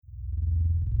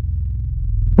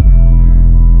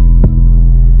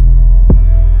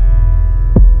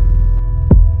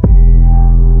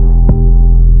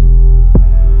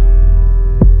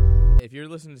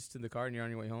listening to this in the car and you're on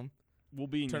your way home, We'll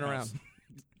be in turn your around. house.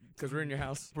 Because we're in your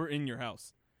house. We're in your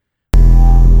house.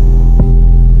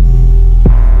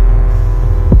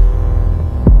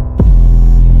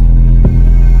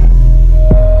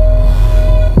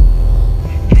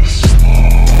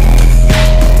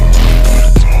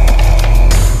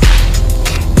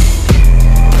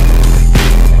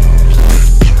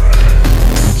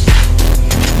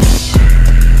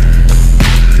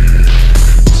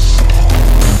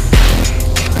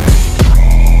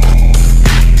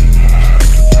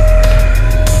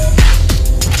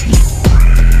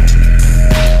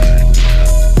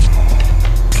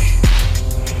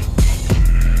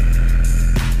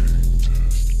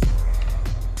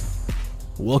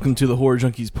 Welcome to the Horror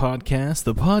Junkies podcast,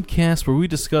 the podcast where we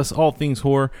discuss all things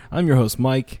horror. I'm your host,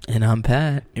 Mike. And I'm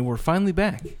Pat. And we're finally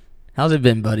back. How's it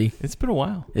been, buddy? It's been a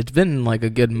while. It's been like a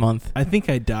good month. I think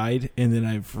I died, and then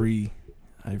I've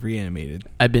reanimated.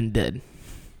 I've been dead.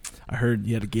 I heard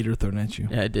you had a gator thrown at you.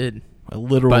 Yeah, I did. A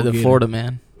literal By the gator. Florida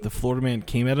man. The Florida man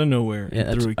came out of nowhere Yeah,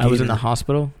 and threw a I was in gator. the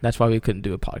hospital. That's why we couldn't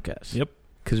do a podcast. Yep.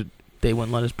 Because they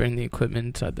wouldn't let us bring the equipment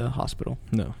inside the hospital.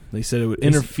 No. They said it would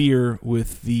interfere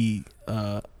with the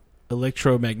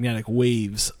electromagnetic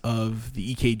waves of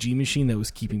the EKG machine that was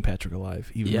keeping Patrick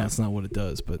alive, even though that's not what it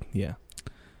does, but yeah.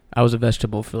 I was a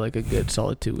vegetable for like a good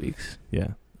solid 2 weeks.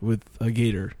 Yeah, with a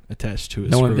gator attached to it.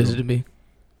 No one visited me.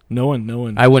 No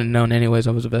one. I wouldn't known anyways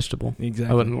I was a vegetable. Exactly.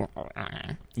 I wouldn't.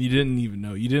 You didn't even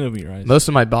know. You didn't open your eyes. Most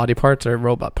of my body parts are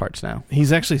robot parts now.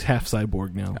 He's actually half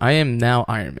cyborg now. I am now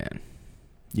Iron Man.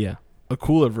 Yeah. A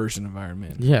cooler version of Iron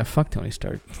Man. Yeah, fuck Tony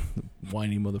Stark.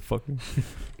 Whiny motherfucker.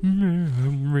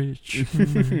 I'm rich.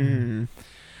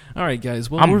 All right, guys.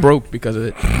 Well, I'm broke because of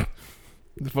it.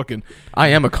 I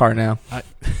am a car now.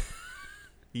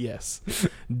 Yes.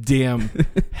 Damn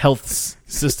health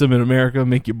system in America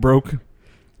make you broke.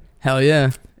 Hell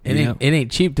yeah. It ain't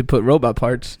cheap to put robot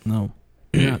parts. No.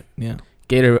 Yeah.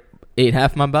 Gator ate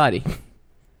half my body.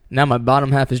 Now my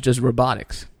bottom half is just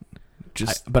robotics.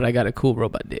 But I got a cool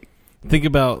robot dick. Think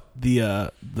about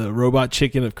the robot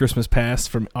chicken of Christmas Past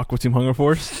from Aqua Team Hunger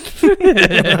Force.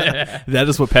 That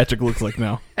is what Patrick looks like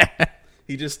now.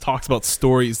 He just talks about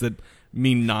stories that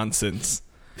mean nonsense.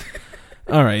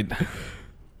 All right.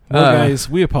 Well, guys,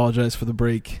 we apologize for the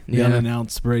break, the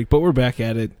unannounced break, but we're back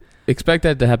at it. Expect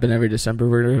that to happen every December.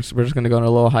 We're just going to go on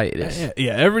a little hiatus.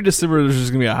 Yeah, every December there's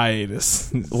just going to be a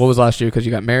hiatus. What was last year? Because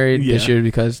you got married. Yeah. This year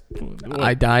because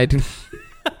I died.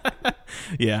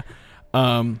 Yeah.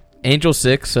 Angel's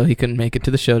sick, so he couldn't make it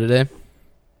to the show today.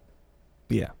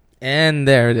 Yeah. And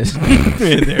there it is.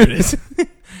 There it is.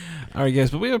 All right,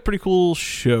 guys, but we have a pretty cool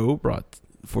show brought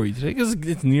for you today because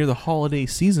it's near the holiday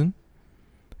season.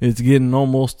 It's getting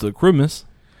almost to Christmas.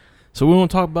 So we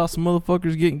want to talk about some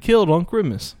motherfuckers getting killed on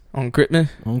Christmas. On Christmas?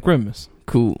 On Christmas.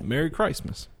 Cool. Merry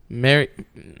Christmas.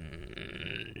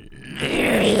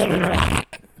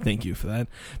 Thank you for that.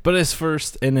 But as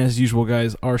first, and as usual,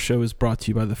 guys, our show is brought to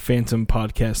you by the Phantom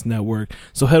Podcast Network.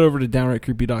 So head over to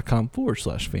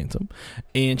downrightcreepy.com/Phantom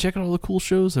and check out all the cool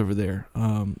shows over there.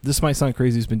 This might sound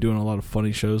crazy. He's been doing a lot of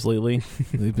funny shows lately.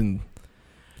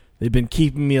 They've been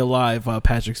keeping me alive while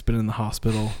Patrick's been in the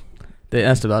hospital. They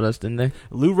asked about us, didn't they?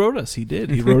 Lou wrote us. He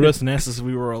did. He wrote us and asked us if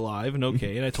we were alive and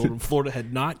okay. And I told him Florida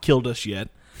had not killed us yet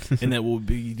and that we'll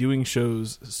be doing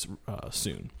shows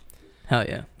soon. Hell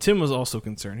yeah. Tim was also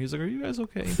concerned. He's like, are you guys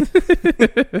okay?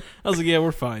 I was like, yeah,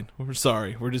 we're fine. We're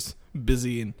sorry. We're just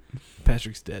busy and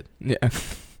Patrick's dead. Yeah.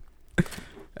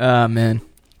 Man.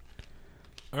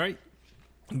 All right.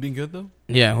 Being good, though?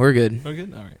 Yeah, we're good. We're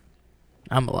good? All right.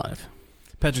 I'm alive.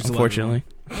 Patrick's unfortunately.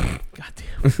 alive. God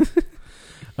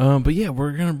damn. But yeah,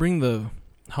 we're going to bring the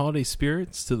holiday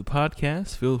spirits to the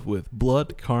podcast filled with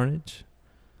blood, carnage,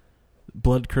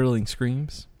 blood-curdling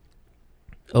screams.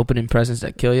 Opening presents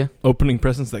that kill you. Opening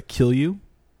presents that kill you.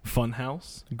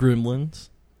 Funhouse. Gremlins.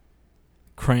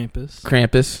 Krampus.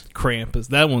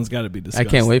 That one's got to be discussed. I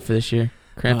can't wait for this year.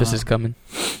 Krampus is coming.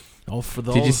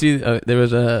 Did you see there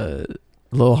was a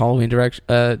little Halloween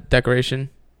decoration?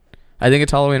 I think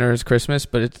it's Halloween or it's Christmas,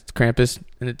 but it's Krampus,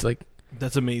 and it's like...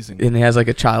 That's amazing. And he has like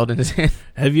a child in his hand.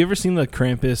 Have you ever seen the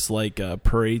Krampus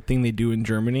parade thing they do in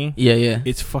Germany? Yeah.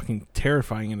 It's fucking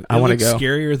terrifying, and I want to go.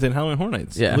 Scarier than Halloween Horror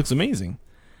Nights. Yeah, it looks amazing.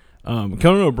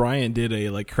 Conan O'Brien did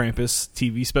a Krampus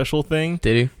TV special thing.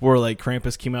 Did he? Where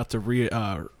Krampus came out to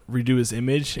redo his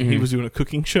image, and he was doing a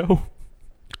cooking show.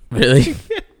 Really?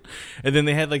 And then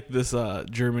they had this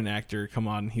German actor come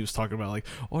on, and he was talking about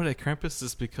that Krampus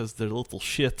is because they're little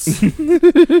shits.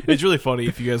 It's really funny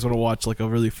if you guys want to watch a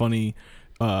really funny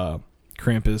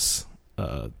Krampus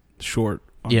short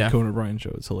on the Conan O'Brien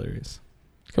show. It's hilarious.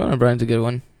 Conan O'Brien's a good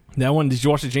one. That one, did you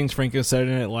watch the James Franco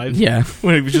Saturday Night Live? Yeah.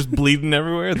 When he was just bleeding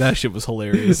everywhere? That shit was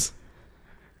hilarious.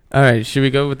 All right, should we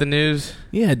go with the news?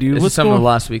 Yeah, dude. This What's is some going of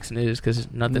last week's news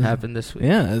because nothing happened this week.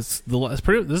 Yeah, this is going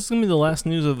to be the last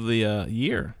news of the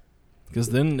year.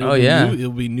 Because then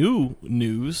it'll be new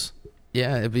news.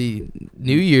 Yeah, it'll be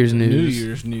New Year's news. New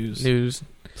Year's news.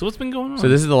 So what's been going on? So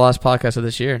this is the last podcast of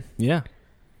this year. Yeah.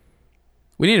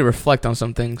 We need to reflect on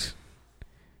some things.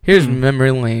 Here's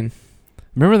memory lane.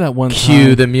 Remember that one Cue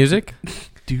time? the music.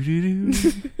 Do do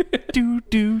do do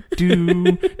do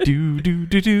do do do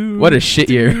do do. What a shit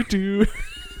year.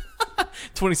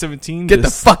 2017. Get the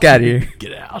fuck out of here.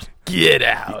 Get out. Get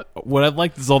out. What I've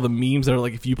liked is all the memes that are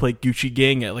like if you play Gucci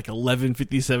Gang at like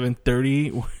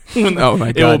 11:57:30 Oh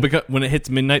my god. When it hits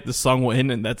midnight the song will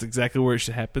end and that's exactly where it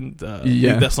should happen. Yeah.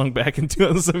 Leave that song back in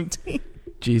 2017.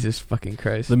 Jesus fucking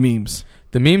Christ. The memes.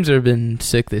 The memes have been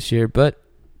sick this year, but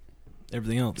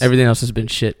Everything else has been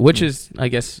shit, which is, I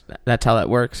guess, that's how that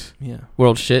works. Yeah.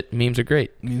 World shit, memes are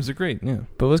great. Memes are great, yeah.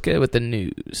 But let's get with the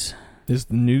news. Is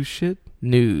the news shit?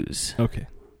 News. Okay.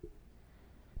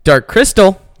 Dark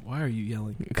Crystal, Why are you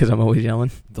yelling? because I'm always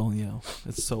yelling, Don't yell.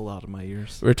 It's so loud in my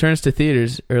ears. returns to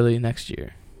theaters early next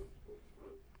year.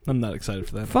 I'm not excited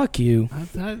for that. Fuck you.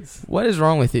 That's, What is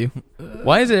wrong with you?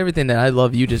 Why is it everything that I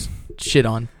love you just shit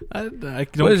on? I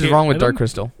don't What is care. wrong with I Dark don't-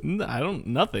 Crystal?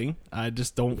 Nothing. I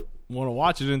just don't want to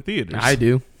watch it in theaters. I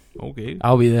do. Okay.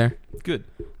 I'll be there. Good.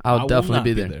 I'll will definitely not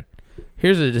be there.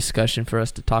 Here's a discussion for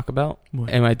us to talk about. What?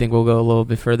 And I think we'll go a little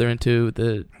bit further into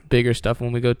the bigger stuff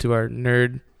when we go to our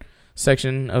nerd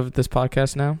section of this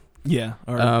podcast now. Yeah.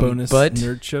 Our bonus but-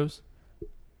 nerd shows.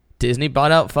 Disney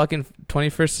bought out fucking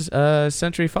 21st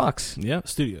Century Fox. Yeah.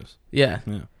 Studios. Yeah.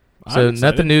 Yeah. So I'm not the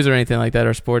excited. news or anything like that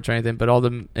or sports or anything, but all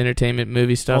the entertainment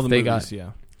movie stuff All the they movies,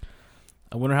 yeah.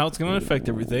 I wonder how it's going to affect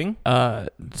everything. got.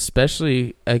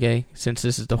 Especially, okay, since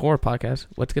this is the horror podcast,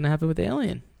 what's going to happen with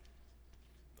Alien?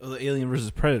 Oh, the Alien versus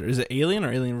Predator. Is it Alien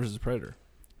or Alien versus Predator?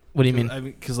 What do you mean?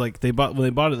 Because like when they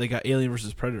bought it, they got Alien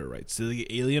versus Predator rights. Did they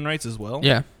get Alien rights as well?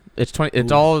 Yeah. It's Ooh.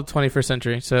 all 21st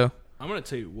century, so I'm gonna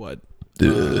tell you what.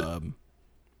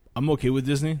 I'm okay with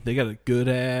Disney. They got a good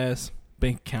ass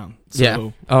bank account. So, yeah.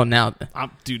 Oh, now.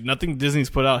 dude, nothing Disney's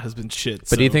put out has been shit.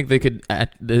 But do you think they could?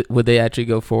 Would they actually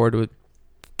go forward with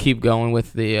keep going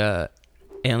with the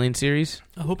Alien series,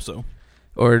 I hope so.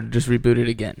 or just reboot it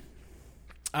again?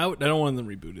 I don't want them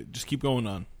to reboot it. Just keep going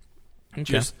on. Okay.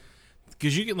 Just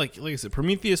because you can like I said,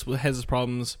 Prometheus has its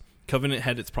problems. Covenant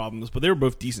had its problems, but they were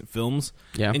both decent films.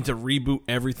 Yeah. And to reboot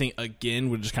everything again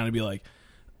would just kind of be like,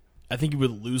 I think you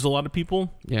would lose a lot of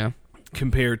people. Yeah.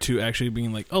 Compared to actually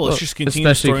being like, oh, let's Well, just continue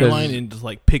the especially 'cause- storyline and just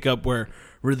like pick up where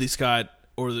Ridley Scott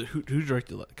or who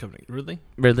directed Covenant?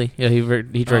 Ridley. Yeah,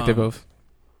 he directed both.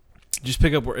 Just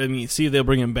pick up where see if they'll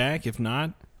bring him back. If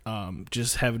not,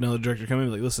 just have another director come in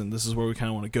and be like, listen, this is where we kind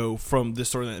of want to go from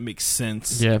this storyline that makes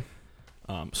sense. Yeah.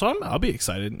 So I'll be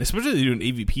excited, especially if they do an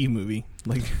AVP movie.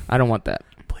 Like, I don't want that.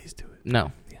 please do it.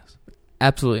 No. Yes.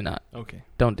 Absolutely not. Okay.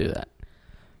 Don't do that.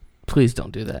 Please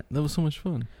don't do that. That was so much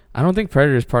fun. I don't think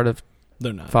Predator is part of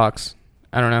They're not. Fox.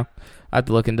 I don't know. I have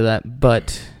to look into that,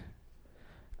 but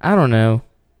I don't know.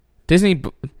 Disney,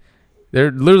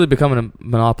 they're literally becoming a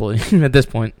monopoly at this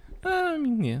point. I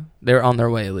mean, yeah. They're on their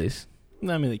way, at least.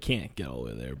 I mean, they can't get all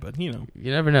the way there, but you know.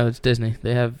 You never know. It's Disney.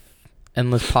 They have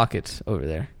endless pockets over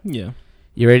there. Yeah.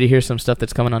 You ready to hear some stuff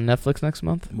that's coming on Netflix next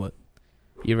month? What?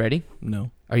 You ready?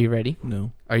 No. Are you ready?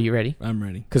 No. Are you ready? I'm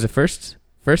ready. Because the first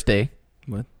day,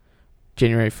 What?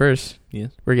 January 1st,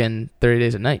 Yes. we're getting 30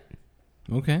 Days at Night.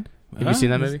 Okay. Have you seen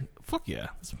that movie? Fuck yeah.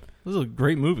 This is a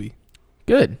great movie.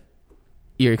 Good.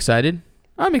 You're excited?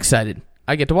 I'm excited.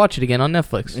 I get to watch it again on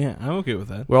Netflix. Yeah, I'm okay with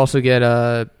that. We'll also get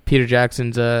Peter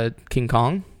Jackson's King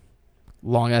Kong.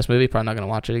 Long ass movie. Probably not going to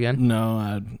watch it again. No,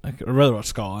 I'd rather watch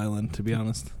Skull Island, to be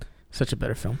honest. Such a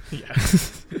better film.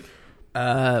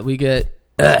 Yeah. We get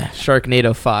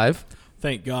Sharknado 5.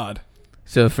 Thank God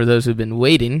So for those who've been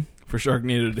waiting for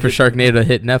Sharknado to Sharknado to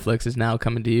hit Netflix, is now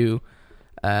coming to you.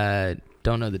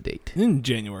 Don't know the date. in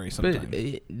January sometime.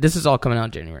 But this is all coming out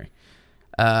in January.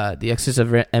 The Exorcist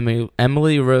of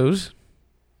Emily Rose.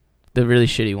 The really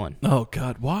shitty one. Oh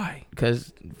God, why?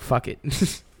 Because fuck it.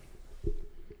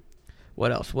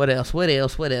 What else?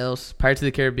 Pirates of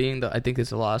the Caribbean, I think it's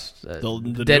the lost.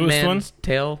 The Dead newest Man's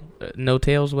Tale, No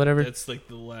Tales, whatever. That's like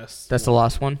the last. That's the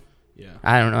lost one. Yeah.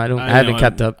 I don't know. I haven't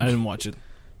kept up. I didn't watch it.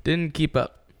 Didn't keep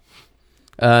up.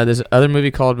 There's another movie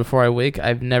called Before I Wake.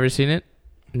 I've never seen it.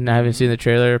 And I haven't seen the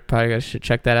trailer. Probably should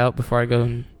check that out before I go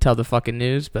and tell the fucking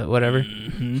news, but whatever.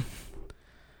 Mm-hmm.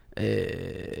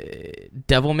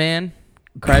 Devilman,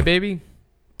 Crybaby.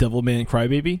 Devilman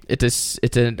Crybaby?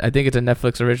 I think it's a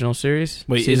Netflix original series.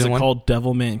 Wait, is it called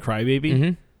Devilman Crybaby?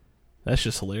 Mm-hmm. That's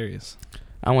just hilarious.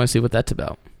 I want to see what that's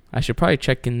about. I should probably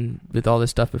check in with all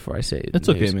this stuff before I say it. It's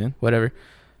okay, man. Whatever.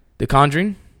 The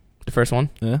Conjuring, the first one.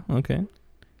 Yeah, okay.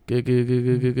 Good.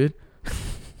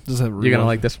 Does that You're going to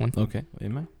like this one. Okay.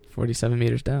 Am I? 47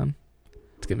 meters down.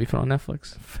 It's going to be put on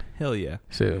Netflix. Hell yeah.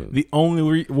 So the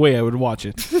only way I would watch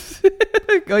it.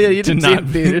 Oh, yeah, you didn't see it in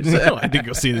theaters. No, I didn't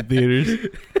go see it in theaters.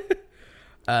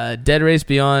 Dead Race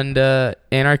Beyond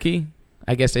Anarchy.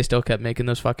 I guess they still kept making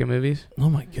those fucking movies. Oh,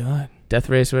 my God. Death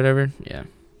Race or whatever. Yeah.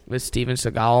 With Steven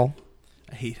Seagal.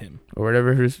 I hate him. Or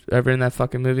whatever, who's ever in that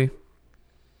fucking movie.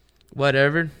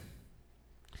 Whatever.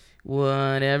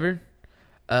 Woody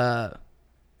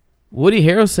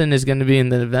Harrelson is going to be in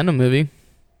the Venom movie.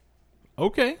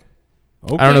 Okay. I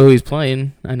don't know who he's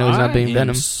playing. I know he's not being Venom.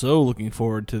 I'm so looking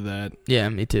forward to that. Yeah,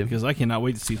 me too. Because I cannot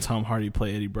wait to see Tom Hardy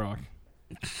play Eddie Brock.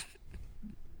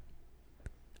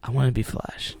 I want to be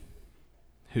Flash.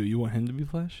 Who, you want him to be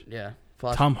Flash? Yeah.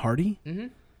 Flash. Tom Hardy? Mm-hmm.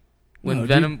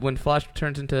 When Flash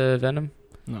turns into Venom?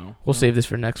 No. We'll save this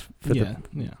for the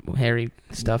Harry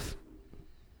stuff.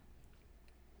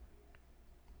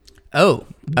 Oh.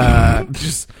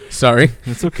 Just sorry.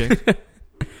 It's okay.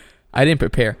 I didn't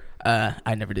prepare.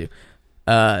 I never do.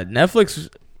 Netflix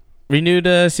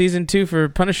renewed season 2 for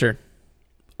Punisher.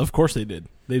 Of course they did.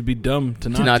 They'd be dumb to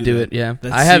not do it. Yeah,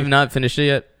 I have not finished it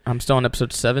yet. I'm still on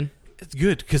episode 7. It's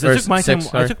good because I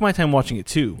took my time watching it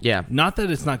too. Yeah, not that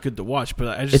it's not good to watch,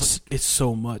 but it's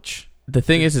so much. The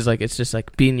thing is like it's just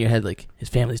like being in your head like his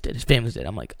family's dead.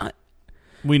 I'm like,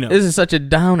 we know this is such a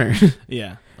downer.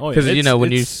 Yeah, because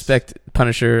when you expect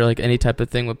Punisher, like any type of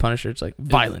thing with Punisher, it's like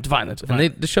violence,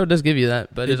 and the show does give you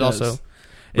that, but it also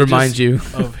reminds you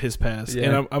of his past.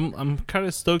 Yeah. And I'm kind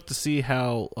of stoked to see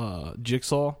how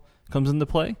Jigsaw comes into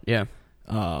play. Yeah.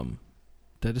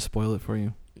 Did I just spoil it for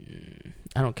you?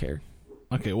 I don't care.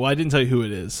 Okay, well I didn't tell you who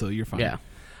it is, so you're fine.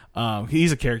 Yeah.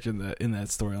 He's a character in that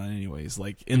storyline, anyways,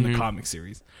 like in the comic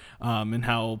series, and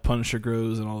how Punisher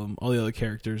grows and all the other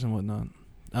characters and whatnot.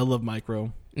 I love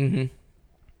Micro. Mm-hmm.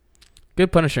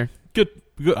 Good Punisher. Good.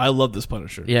 I love this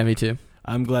Punisher. Yeah, me too.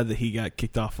 I'm glad that he got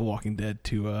kicked off of Walking Dead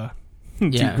to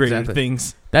do greater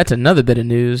things. That's another bit of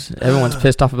news. Everyone's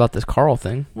pissed off about this Carl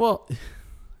thing. Well,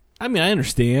 I mean, I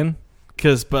understand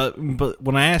but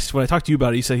when I talked to you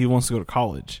about it, you said he wants to go to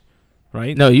college,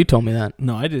 right? No, you told me that.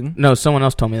 No, I didn't. No, someone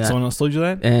else told me that. Someone else told you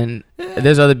that? And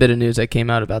there's other bit of news that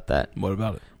came out about that. What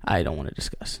about it? I don't want to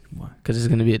discuss. Why? Because it's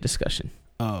going to be a discussion.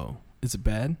 Oh, is it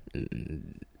bad?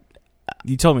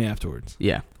 You told me afterwards.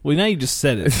 Yeah. Well, now you just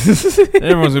said it.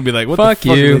 Everyone's going to be like, what the fuck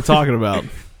are they talking about?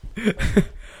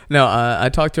 No, I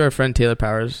talked to our friend Taylor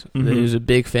Powers, who's a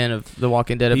big fan of The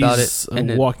Walking Dead about it. He's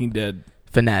a Walking Dead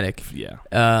fanatic. Yeah.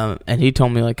 And he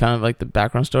told me like kind of like the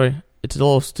background story. It's a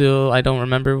little still, I don't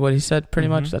remember what he said pretty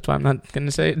much. That's why I'm not going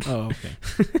to say it. Oh,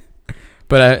 okay.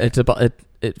 But it's about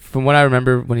it. From what I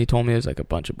remember when he told me, it was like a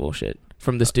bunch of bullshit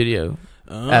from the studio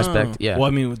aspect. Yeah. Well,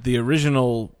 I mean, with the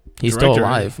original he's director, still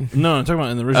alive. No, I'm talking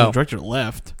about the original director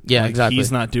left. Yeah, exactly.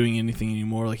 He's not doing anything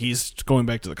anymore. Like he's going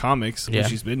back to the comics, which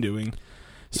he's been doing.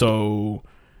 So,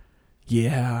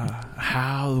 yeah,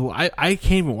 how I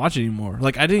can't even watch it anymore.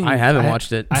 Like I haven't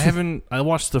watched it. I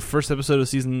watched the first episode of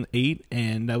season 8,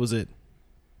 and that was it.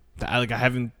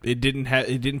 It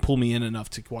didn't pull me in enough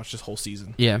to watch this whole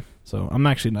season. Yeah. So I'm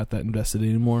actually not that invested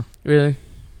anymore. Really?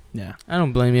 Yeah. I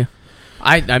don't blame you.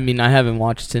 I mean I haven't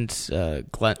watched since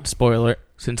Glenn. Spoiler: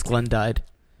 since Glenn died.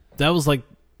 That was like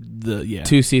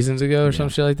 2 seasons ago or some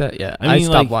shit like that. Yeah. I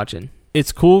stopped watching.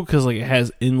 It's cool because like it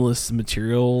has endless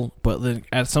material, but then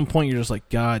at some point you're just like,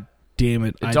 God damn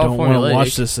it, I don't want to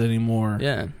watch this anymore.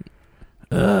 Yeah.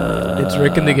 It's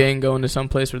Rick and the gang going to some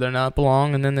place where they're not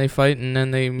belong, and then they fight, and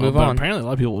then they move on. Apparently, a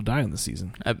lot of people will die in this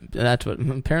season. That's what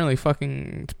apparently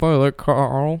fucking spoiler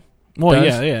Carl. Well,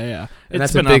 does. yeah.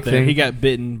 That's a big thing. He got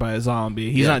bitten by a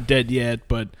zombie. He's not dead yet,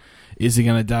 but is he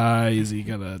gonna die? Is he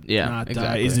gonna not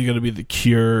die? Is he gonna be the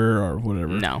cure or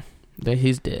whatever? No,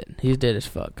 he's dead. He's dead as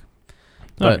fuck.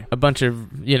 But a bunch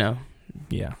of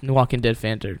Walking Dead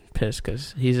fans are pissed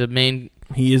because he is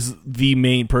the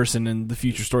main person in the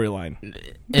future storyline.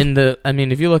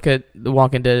 If you look at The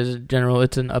Walking Dead as a general,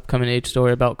 it's an upcoming age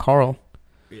story about Carl.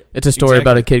 It's a story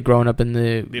about a kid growing up in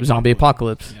the zombie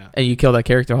apocalypse. Yeah. And you kill that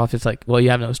character off, it's like, well,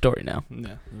 you have no story now.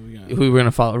 No, we were going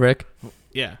to follow Rick?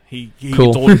 Yeah, he gets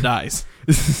old and dies.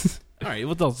 All right,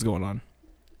 what else is going on?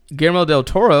 Guillermo del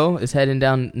Toro is heading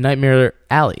down Nightmare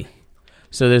Alley.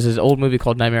 So there's this old movie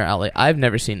called Nightmare Alley. I've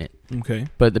never seen it. Okay.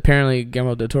 But apparently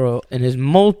Guillermo del Toro, in his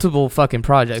multiple fucking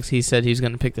projects, he said he's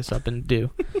going to pick this up and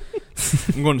do.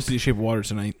 I'm going to see Shape of Water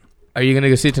tonight. Are you gonna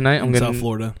go see it tonight? in South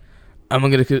Florida. I'm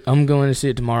going to see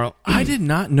it tomorrow. I did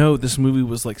not know this movie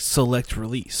was like select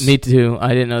release. Me too. I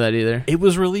didn't know that either. It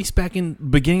was released back in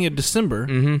beginning of December.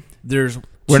 Mm-hmm.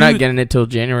 We're not getting it till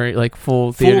January, like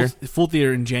full theater. Full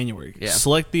theater in January. Yeah.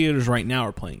 Select theaters right now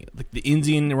are playing it. Like the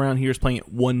Indian around here is playing it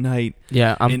one night.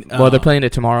 Yeah. They're playing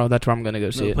it tomorrow. That's where I'm going to go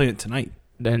see it. They're playing it tonight.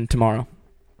 Then tomorrow.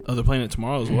 Oh, they're playing it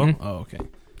tomorrow as well? Mm-hmm. Oh, okay.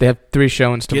 They have 3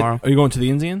 showings tomorrow. Are you going to the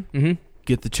Indian? Mm-hmm.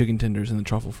 Get the chicken tenders and the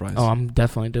truffle fries. Oh, I'm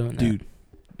definitely doing that. Dude.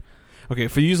 Okay,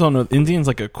 for you don't know, Indian's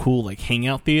like a cool like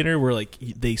hangout theater where like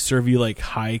they serve you like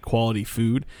high quality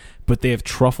food, but they have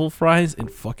truffle fries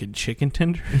and fucking chicken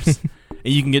tenders,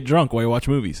 and you can get drunk while you watch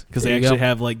movies because they actually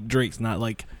have like drinks, not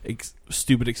like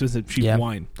stupid expensive cheap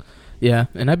wine. Yeah,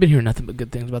 and I've been hearing nothing but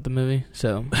good things about the movie.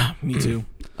 So me too.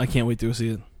 I can't wait to go see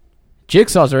it.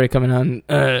 Jigsaw's already coming on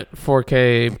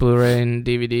 4K, Blu-ray, and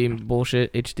DVD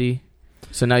bullshit HD.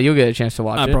 So now you'll get a chance to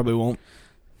watch it. I probably won't.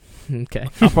 Okay.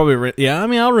 I'll probably rent. Yeah, I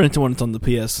mean, I'll rent it when it's on the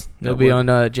PS. It'll be on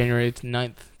January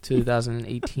 9th,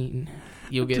 2018.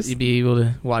 You'll be able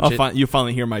to watch it. You'll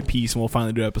finally hear my piece, and we'll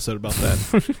finally do an episode about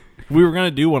that. We were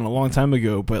gonna do one a long time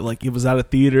ago, but like it was out of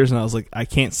theaters, and I was like, I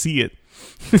can't see it,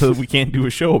 so we can't do a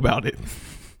show about it.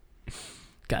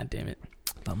 God damn it!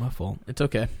 Not my fault. It's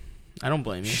okay. I don't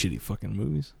blame you. Shitty fucking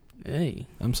movies. Hey,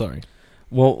 I'm sorry.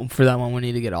 Well, for that one, we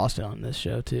need to get Austin on this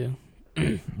show too.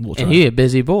 We'll try. And he a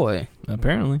busy boy.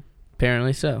 Apparently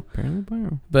so.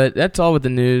 Apparently. But that's all with the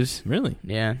news. Really?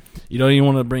 Yeah. You don't even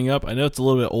want to bring up, I know it's a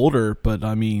little bit older, but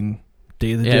I mean,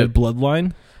 Day of the Dead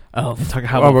Bloodline. Oh. Talk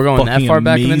how we're going that far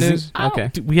back in the news? Okay.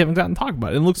 Dude, we haven't gotten to talk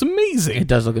about it. It looks amazing. It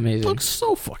does look amazing. It looks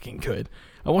so fucking good.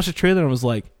 I watched the trailer and I was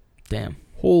like, damn.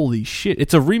 Holy shit.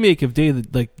 It's a remake of Day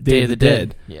of the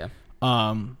Dead. Yeah.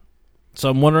 So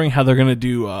I'm wondering how they're going to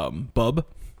do Bub.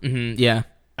 Mm-hmm. Yeah.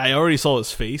 I already saw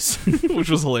his face, which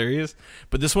was hilarious.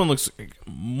 But this one looks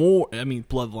more,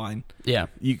 Bloodline. Yeah.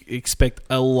 You expect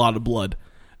a lot of blood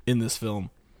in this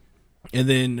film. And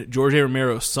then George A.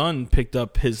 Romero's son picked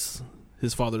up his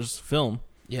father's film.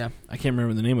 Yeah. I can't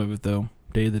remember the name of it, though.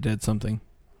 Day of the Dead something.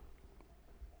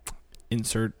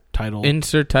 Insert title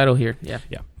here. Yeah.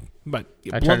 Yeah. But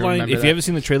Bloodline, if you haven't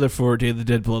seen the trailer for Day of the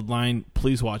Dead Bloodline,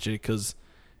 please watch it because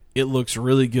it looks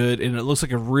really good. And it looks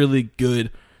like a really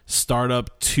good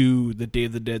startup to the Day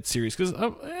of the Dead series because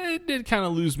it did kind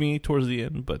of lose me towards the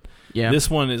end, but this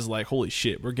one is like, holy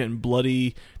shit, we're getting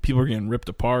bloody, people are getting ripped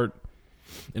apart.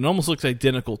 It almost looks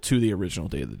identical to the original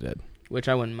Day of the Dead, which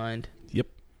I wouldn't mind. Yep.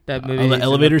 That movie the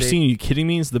elevator scene, are you kidding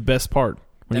me? Is the best part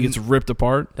when he gets ripped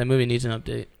apart. That movie needs an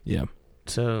update. Yeah,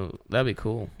 so that'd be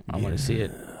cool. I want to see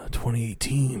it.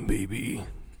 2018, baby.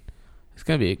 It's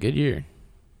gonna be a good year.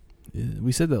 Yeah,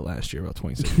 we said that last year about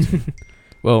 2017.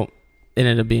 Well, it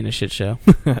ended up being a shit show.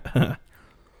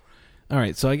 All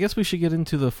right, so I guess we should get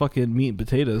into the fucking meat and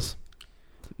potatoes.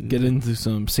 Get into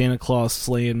some Santa Claus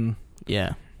slaying,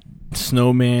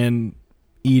 snowman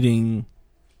eating,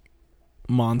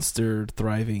 monster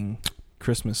thriving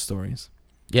Christmas stories.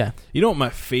 Yeah. You know what my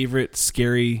favorite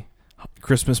scary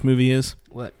Christmas movie is?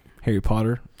 What? Harry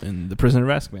Potter and the Prisoner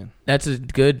of Azkaban. That's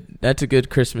a good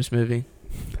Christmas movie.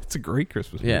 That's a great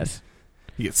Christmas movie. Yes.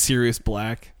 You get Sirius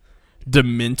Black.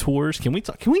 Dementors. Can we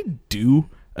do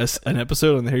an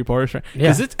episode on the Harry Potter? Yeah,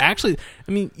 because it's actually.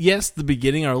 Yes, the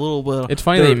beginning are a little bit. It's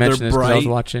funny that you mentioned this because I was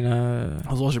watching. I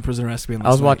was watching Prisoner of Azkaban. I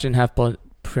was watching Half-Blood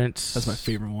Prince. That's my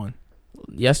favorite one.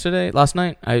 Last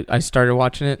night, I started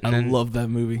watching it. And I love that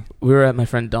movie. We were at my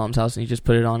friend Dom's house and he just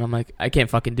put it on. I'm like, I can't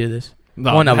fucking do this.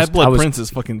 No, Half-Blood Prince is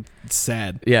fucking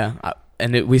sad. Yeah,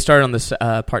 we started on this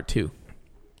part 2.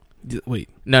 Wait.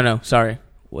 No, sorry.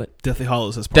 What? Deathly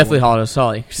Hallows is Deathly Hallows.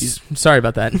 Sorry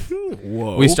about that.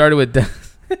 Whoa. We started with.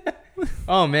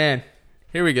 Oh man,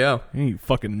 here we go. You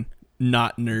fucking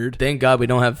not nerd. Thank God we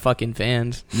don't have fucking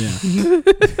fans.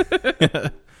 Yeah.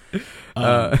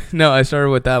 No, I started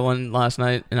with that one last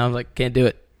night, and I was like, can't do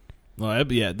it. Well,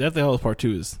 yeah, Deathly Hallows Part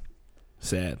 2 is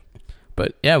sad.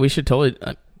 But yeah, we should totally.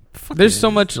 There's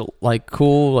so much like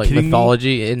cool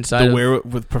mythology inside.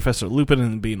 With Professor Lupin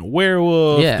and being a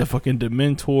werewolf. Yeah. The fucking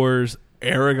Dementors.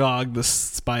 Aragog, the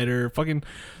spider, fucking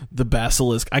the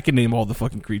basilisk. I can name all the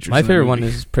fucking creatures. My favorite one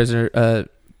is Prisoner of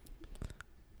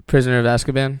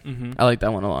Azkaban. Mm-hmm. I like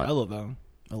that one a lot. I love that one.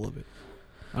 I love it.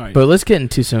 All right, but let's get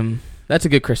into some. That's a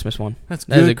good Christmas one. That's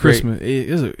good. Is Christmas.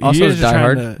 Also, it's Die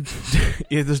Hard.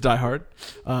 It is Die Hard.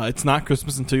 It's not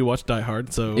Christmas until you watch Die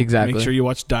Hard. So exactly. Make sure you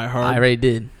watch Die Hard. I already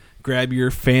did. Grab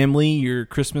your family, your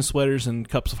Christmas sweaters, and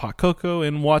cups of hot cocoa,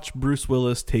 and watch Bruce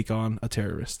Willis take on a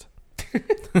terrorist.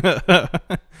 But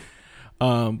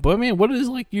man, what is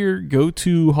like your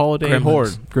go-to holiday Gremlins. horde?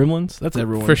 Gremlins? That's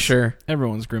everyone's. For sure.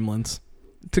 Everyone's Gremlins.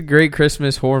 It's a great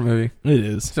Christmas horror movie. It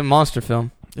is. It's a monster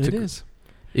film. It is.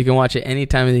 You can watch it any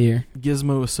time of the year.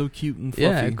 Gizmo was so cute and fluffy.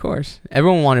 Yeah, of course.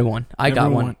 Everyone wanted one. I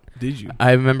got one. Did you?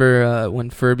 I remember when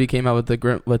Furby came out with the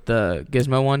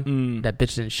Gizmo one. That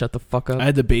bitch didn't shut the fuck up. I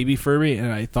had the baby Furby,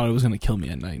 and I thought it was going to kill me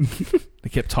at night. They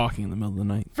kept talking in the middle of the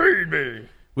night. Feed me.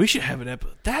 We should have an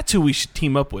episode. That's who we should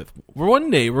team up with.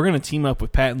 One day, we're going to team up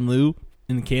with Pat and Lou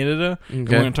in Canada, and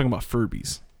we're going to talk about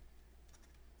Furbies.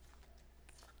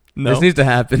 No? This needs to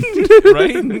happen.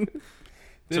 Right?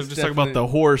 So just talk about the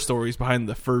horror stories behind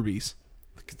the Furbies.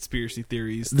 The conspiracy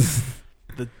theories.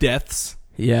 The deaths.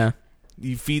 Yeah.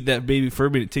 You feed that baby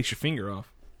Furby and it takes your finger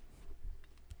off.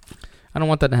 I don't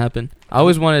want that to happen. I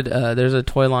always wanted, there's a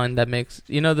toy line that makes,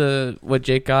 what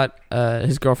Jake got,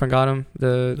 his girlfriend got him?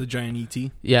 The giant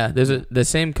E.T.? Yeah, there's the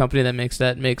same company that makes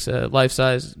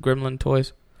life-size Gremlin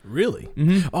toys. Really?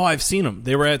 Mm-hmm. Oh, I've seen them.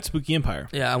 They were at Spooky Empire.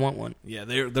 Yeah, I want one. Yeah,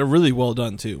 they're really well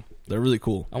done, too. They're really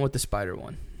cool. I want the spider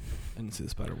one. I didn't see the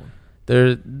spider one.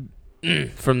 They're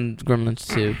from Gremlins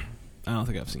 2. I don't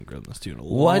think I've seen Gremlins 2 in a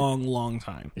long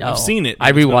time. No, I've seen it.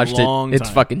 I rewatched it. It's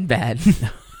fucking bad.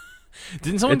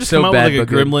 Didn't someone just come out with like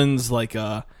a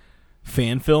Gremlins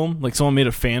fan film? Like someone made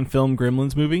a fan film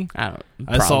Gremlins movie?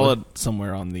 I saw it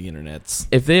somewhere on the internet.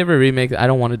 If they ever remake it, I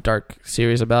don't want a dark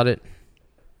series about it.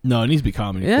 No, it needs to be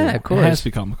comedy. Yeah, of course. It has to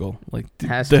be comical. Like, they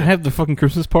have the fucking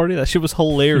Christmas party? That shit was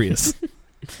hilarious.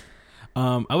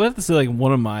 I would have to say, like,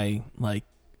 one of my, like,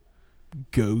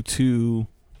 go-to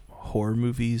horror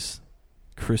movies,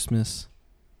 Christmas.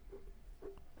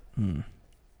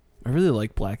 I really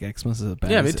like Black Xmas as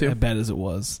bad as it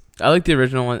was. I like the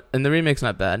original one, and the remake's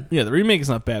not bad. Yeah, the remake is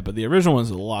not bad, but the original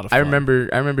one's a lot of fun. I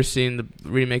remember seeing the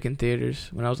remake in theaters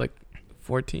when I was like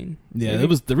 14. Yeah,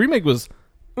 maybe. The remake was.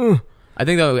 I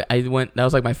think that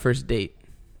was like my first date.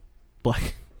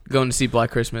 Going to see Black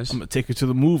Christmas. I'm gonna take her to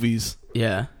the movies.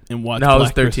 Yeah, and watch. No, I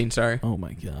was 13. Sorry. Oh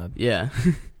my god. Yeah.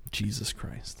 Jesus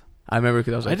Christ. I remember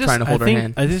because I was trying to hold her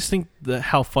hand. I just think that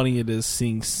how funny it is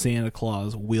seeing Santa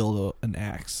Claus wield an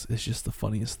axe. It's just the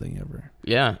funniest thing ever.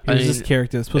 Yeah. Here's this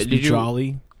character that's supposed to be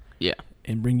jolly. Yeah.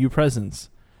 And bring you presents.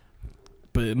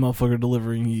 But motherfucker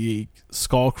delivering a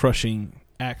skull-crushing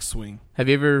axe swing. Have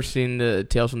you ever seen the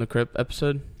Tales from the Crypt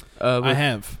episode? I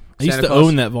have. I used to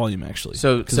own that volume, actually.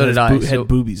 So did I. It had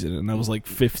boobies in it, and I was like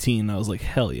 15. I was like,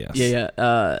 hell yes.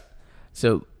 Yeah.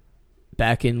 So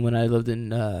back in when I lived in...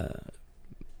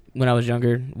 when I was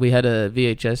younger, we had a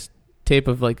VHS tape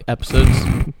of like episodes.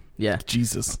 Yeah.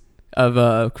 Jesus.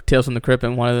 Of Tales from the Crypt,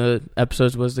 and one of the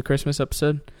episodes was the Christmas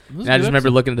episode. And I just remember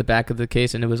looking at the back of the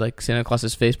case, and it was like Santa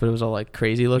Claus's face, but it was all like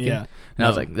crazy looking. Yeah. And I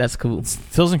was like, that's cool.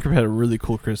 Tales from the Crypt had a really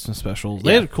cool Christmas special.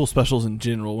 They had cool specials in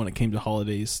general when it came to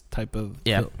holidays type of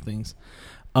things.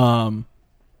 Man,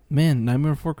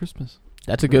 Nightmare Before Christmas.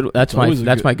 That's a good. That's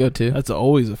my go-to. That's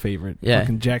always a favorite. Yeah.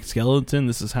 Fucking Jack Skellington.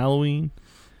 This is Halloween.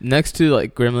 Next to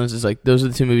like Gremlins is like those are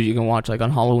the two movies you can watch like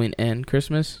on Halloween and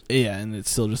Christmas. Yeah, and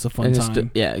it's still just a fun time.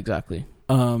 Yeah, exactly.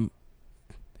 Have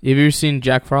you ever seen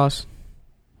Jack Frost?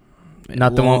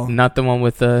 Not the one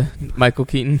with Michael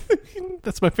Keaton.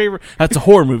 That's my favorite. That's a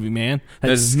horror movie, man. That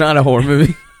is not a horror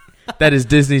movie. That is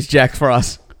Disney's Jack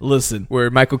Frost. Listen, where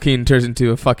Michael Keaton turns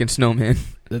into a fucking snowman.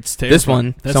 That's terrifying. This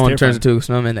one, someone turns into a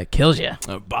snowman that kills you.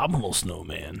 Abominable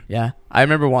snowman. Yeah, I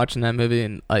remember watching that movie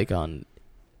and like on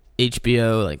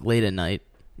HBO like late at night,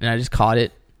 and I just caught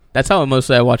it. That's how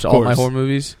mostly I watch all my horror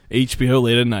movies. HBO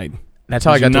late at night. That's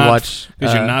how I got to watch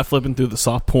because you're not flipping through the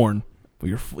soft porn.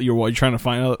 You're trying to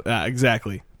find out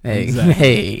exactly. Hey, exactly.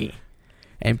 Hey,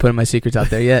 I ain't putting my secrets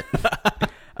out there yet.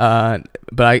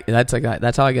 But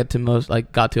that's how I get to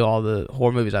got to all the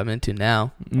horror movies I'm into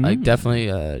now. Mm-hmm. Like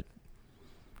definitely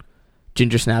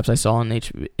Ginger Snaps I saw on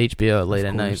HBO late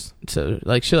at night. So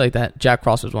like shit like that. Jack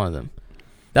Frost was one of them.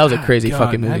 That was a crazy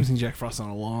fucking movie. I haven't seen Jack Frost in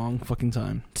a long fucking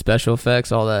time. Special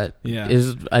effects, all that. Yeah.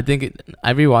 I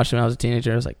rewatched it when I was a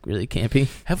teenager. It was like really campy.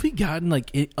 Have we gotten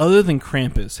other than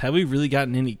Krampus, have we really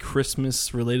gotten any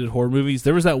Christmas related horror movies?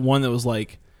 There was that one that was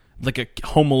like a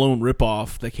Home Alone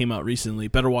ripoff that came out recently.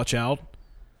 Better Watch Out.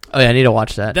 Oh yeah, I need to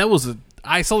watch that.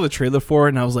 I saw the trailer for it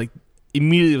and I was like,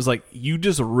 immediately it was like, you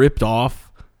just ripped off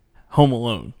Home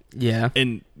Alone. Yeah.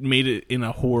 And made it in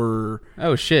a horror.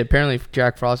 Oh shit! Apparently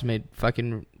Jack Frost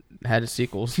had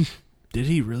sequels. Did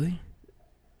he really?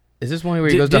 Is this one where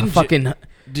he goes to fucking?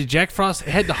 Did Jack Frost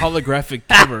had the holographic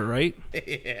cover, right?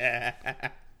 Yeah.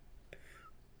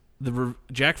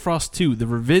 Jack Frost 2: The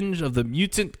Revenge of the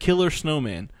Mutant Killer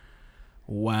Snowman.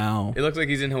 Wow. It looks like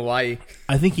he's in Hawaii.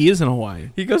 I think he is in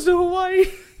Hawaii. He goes to Hawaii.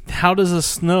 How does the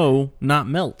snow not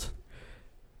melt?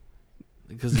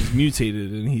 because he's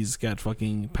mutated and he's got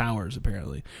fucking powers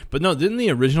apparently. But no, didn't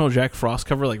the original Jack Frost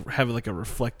cover like have like a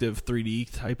reflective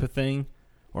 3D type of thing?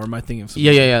 Or am I thinking of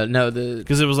something? Yeah. No,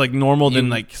 because it was like normal then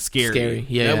like scary. Scary.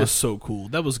 Yeah, that was so cool.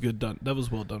 That was good done. That was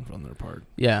well done from their part.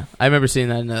 Yeah, I remember seeing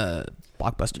that in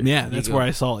Blockbuster. Yeah, that's where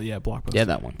I saw it. Yeah, Blockbuster. Yeah,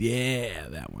 that one. Yeah,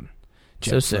 that one.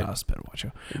 So sick. Better watch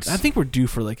out. I think we're due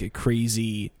for like a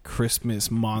crazy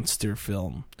Christmas monster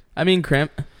film. I mean,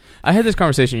 I had this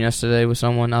conversation yesterday with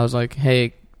someone. I was like,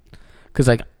 hey, because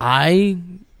like I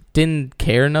didn't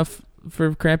care enough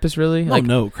for Krampus, really.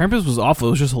 No, Krampus was awful.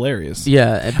 It was just hilarious.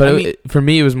 Yeah, but for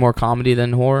me, it was more comedy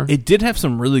than horror. It did have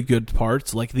some really good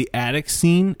parts, like the attic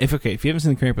scene. If you haven't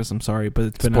seen Krampus, I'm sorry, but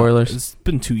it's been spoilers. It's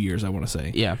been 2 years, I want to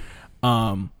say. Yeah.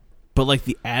 But like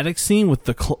the attic scene with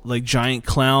the like giant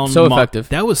clown, so effective.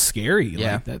 That was scary.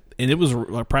 Yeah, like that, and it was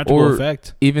a practical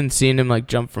effect. Even seeing him like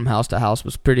jump from house to house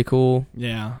was pretty cool.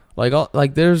 Yeah,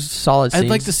 like there's solid scenes. I'd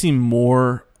like to see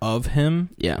more of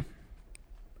him. Yeah.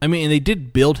 I mean, and they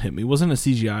did build him. He wasn't a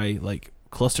CGI like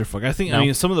clusterfuck. I think. No. I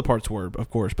mean, some of the parts were, of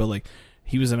course, but like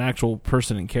he was an actual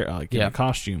person in a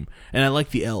costume. And I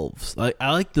like the elves.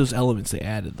 I like those elements they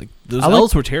added. Like those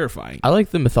elves were terrifying. I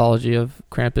like the mythology of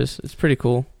Krampus. It's pretty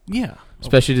cool. Yeah,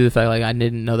 especially due to the fact like I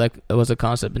didn't know that it was a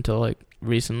concept until like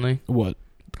recently. What?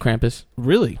 Krampus.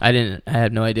 Really? I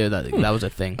had no idea that that was a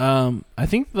thing. I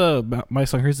think the My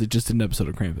Song Crazy just did an episode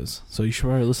of Krampus, so you should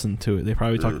probably listen to it. They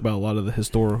probably talk about a lot of the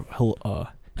historical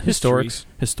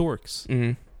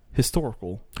mm-hmm.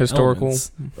 historical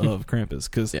of Krampus,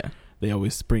 because they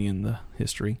always bring in the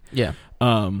history. Yeah.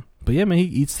 But yeah, man, he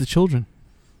eats the children.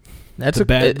 That's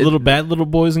bad little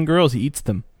boys and girls. He eats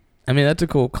them. I mean, that's a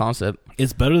cool concept.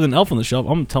 It's better than Elf on the Shelf.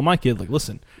 I'm gonna tell my kid, like,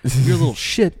 listen, you're a little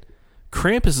shit.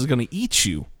 Krampus is gonna eat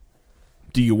you.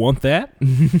 Do you want that,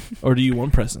 or do you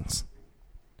want presents?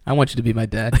 I want you to be my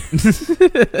dad.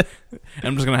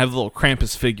 I'm just gonna have the little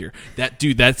Krampus figure.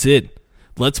 That's it.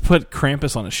 Let's put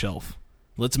Krampus on a shelf.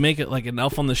 Let's make it like an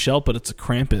Elf on the Shelf, but it's a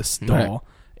Krampus doll, right.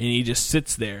 And he just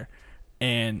sits there,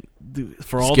 and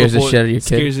for all scares the shit out of your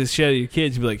scares the shit out of your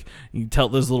kids. You be like, you tell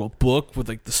this little book with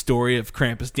like the story of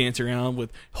Krampus dancing around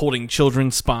with holding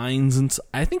children's spines, and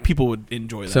I think people would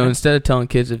enjoy that. So instead of telling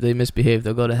kids if they misbehave,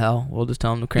 they'll go to hell. We'll just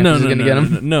tell them the Krampus is going to get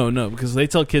them. No, because they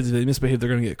tell kids if they misbehave, they're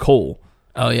going to get coal.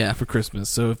 Oh yeah, for Christmas.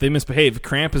 So if they misbehave,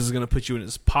 Krampus is going to put you in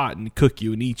his pot and cook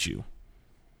you and eat you.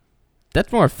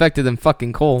 That's more effective than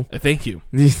fucking coal. Thank you.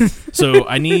 So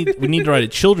we need to write a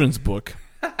children's book.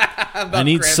 I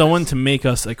need someone to make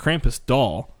us a Krampus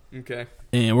doll. Okay.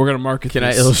 And we're going to market Can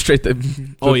I illustrate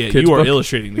the Oh, yeah. kids You are book?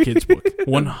 illustrating the kids' book.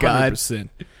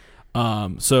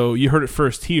 100%. So you heard it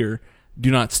first here.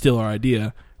 Do not steal our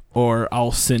idea, or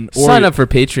I'll send... Sign up for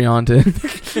Patreon to...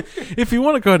 If you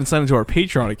want to go ahead and sign into our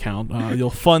Patreon account, you'll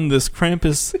fund this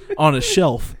Krampus on a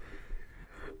shelf.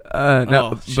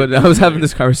 But I was having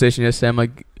this conversation yesterday. I'm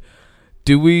like,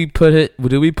 do we put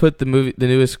the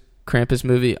newest Krampus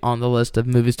movie on the list of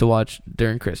movies to watch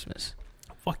during Christmas?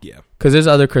 Fuck yeah. Because there's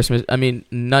other Christmas, I mean,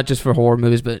 not just for horror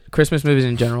movies, but Christmas movies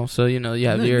in general. So, you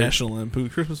have your... National Lampoon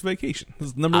Christmas Vacation.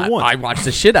 This is number one. I watched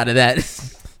the shit out of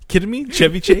that. Kidding me?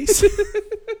 Chevy Chase?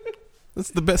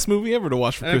 That's the best movie ever to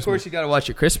watch for Christmas. Of course, you got to watch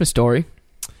your Christmas Story.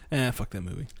 Fuck that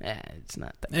movie. It's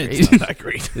not that great. It's not that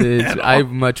great. I'd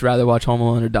much rather watch Home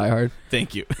Alone or Die Hard.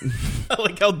 Thank you. I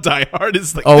like how Die Hard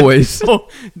is like... Always.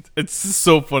 It's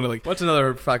so funny. Like, what's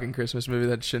another fucking Christmas movie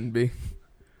that shouldn't be?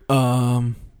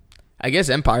 I guess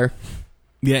Empire.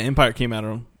 Yeah, Empire came out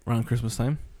around Christmas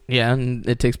time. Yeah, and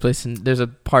it takes place in... There's a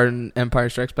part in Empire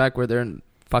Strikes Back where they're in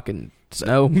fucking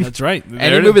snow. That's right.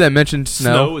 Any movie that mentions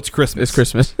snow... it's Christmas. It's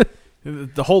Christmas.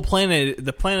 The whole planet,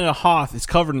 the planet of Hoth, is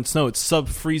covered in snow. It's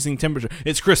sub-freezing temperature.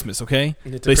 It's Christmas, okay?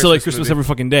 They still like Christmas every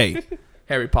fucking day.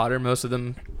 Harry Potter, most of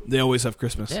them. They always have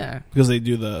Christmas. Yeah. Because they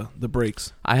do the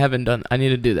breaks. I need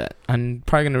to do that. I'm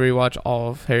probably going to rewatch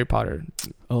all of Harry Potter.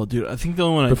 Oh, dude. I think the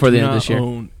only one before the end of this year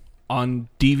own on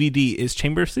DVD is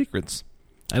Chamber of Secrets.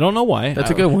 I don't know why. That's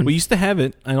a good one. We used to have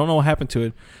it. I don't know what happened to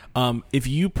it. If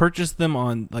you purchase them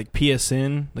on like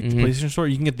PSN, like the PlayStation Store,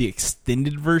 you can get the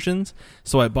extended versions.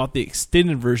 So I bought the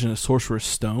extended version of Sorcerer's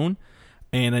Stone,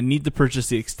 and I need to purchase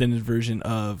the extended version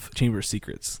of Chamber of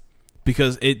Secrets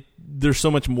because there's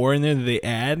so much more in there that they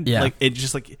add. Yeah. Like it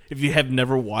just like if you have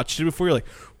never watched it before, you're like,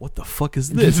 what the fuck is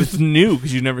this? It's new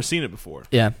because you've never seen it before.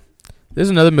 Yeah. There's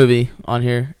another movie on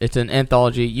here. It's an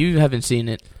anthology. You haven't seen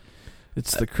it.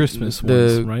 It's the Christmas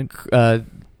ones, right?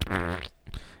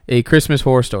 A Christmas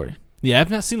Horror Story. Yeah,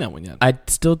 I've not seen that one yet. I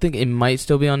still think it might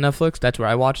still be on Netflix. That's where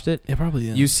I watched it. It probably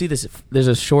is. You see this. There's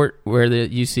a short where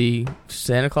you see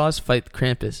Santa Claus fight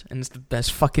Krampus, and it's the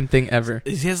best fucking thing ever.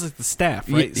 He has like the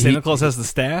staff, right? Santa Claus has the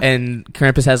staff, and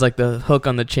Krampus has like the hook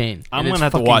on the chain. I'm gonna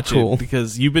have to watch it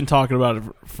because you've been talking about it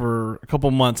for a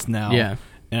couple months now. Yeah,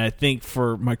 and I think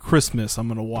for my Christmas I'm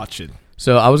gonna watch it.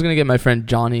 So I was gonna get my friend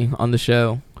Johnny on the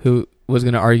show, who was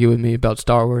gonna argue with me about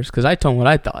Star Wars because I told him what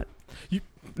I thought. You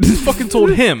fucking told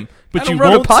him. But you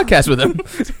wrote a podcast with him.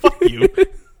 Fuck you.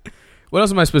 What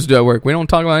else am I supposed to do at work? We don't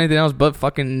talk about anything else but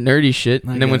fucking nerdy shit.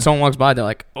 And then when someone walks by, they're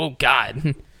like, "Oh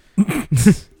God,"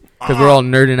 because we're all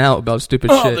nerding out about stupid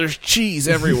shit. Oh, there's cheese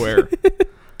everywhere.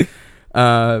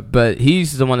 But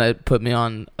he's the one that put me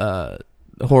on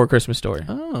Horror Christmas Story.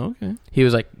 Oh, okay. He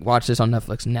was like, "Watch this on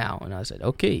Netflix now," and I said,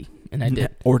 "Okay," and I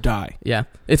did. Or die. Yeah,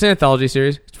 it's an anthology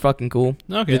series. It's fucking cool.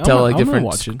 Okay, they tell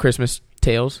different Christmas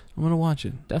tales. I'm gonna watch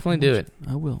it. Definitely do it.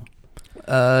 I will.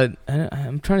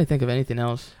 I'm trying to think of anything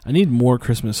else. I need more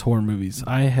Christmas horror movies.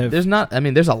 There's not. I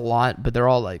mean, there's a lot, but they're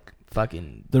all like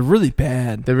fucking. They're really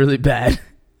bad. They're really bad.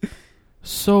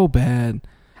 So bad.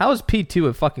 How is P2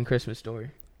 a fucking Christmas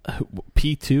Story?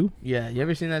 P2? Yeah, you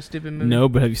ever seen that stupid movie? No,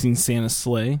 but have you seen Santa's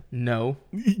Sleigh? No.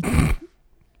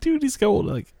 Dude, he's got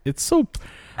like it's so.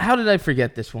 How did I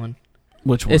forget this one?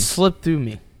 Which one? It slipped through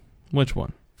me. Which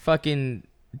one? Fucking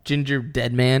Ginger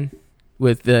Dead Man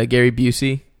with Gary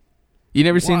Busey. You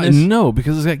never seen this? No,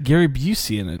 because it's got Gary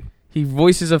Busey in it. He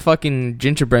voices a fucking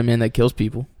gingerbread man that kills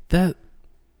people.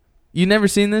 You never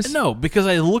seen this? No, because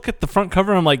I look at the front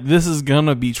cover and I'm like, this is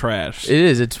gonna be trash. It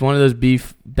is. It's one of those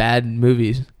bad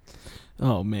movies.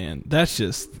 Oh man, that's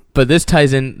just. But this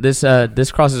ties in. This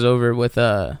crosses over with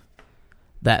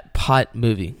that pot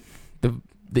movie,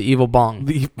 the Evil Bong.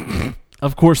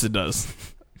 Of course it does.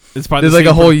 It's probably there's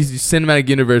like a whole cinematic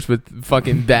universe with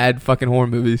fucking bad fucking horror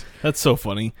movies. That's so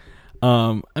funny.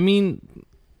 I mean,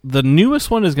 the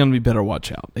newest one is going to be Better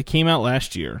Watch Out. It came out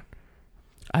last year.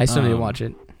 I still need to watch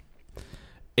it.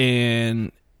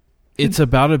 And it's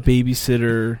about a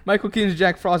babysitter. Michael Keaton's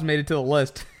Jack Frost made it to the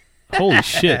list. Holy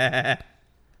shit.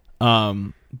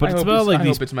 But it's about like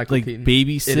these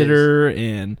babysitter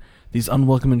and these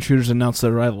unwelcome intruders announce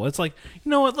their arrival. It's like, you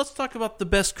know what? Let's talk about the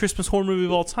best Christmas horror movie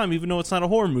of all time, even though it's not a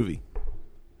horror movie.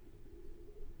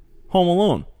 Home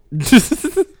Alone.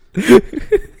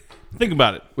 Think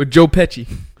about it. With Joe Pesci.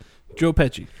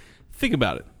 Think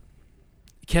about it.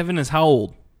 Kevin is how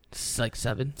old? It's like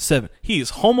 7. He is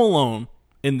home alone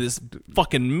in this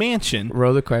fucking mansion.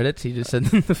 Roll the credits. He just said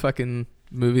the fucking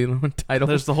movie title.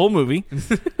 There's the whole movie.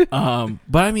 But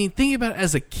I mean, think about it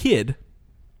as a kid.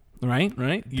 Right?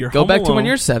 Go back to when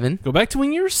you're 7. Go back to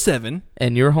when you're 7.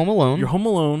 And you're home alone. You're home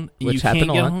alone. Which you happened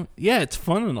can't a get lot. home. Yeah, it's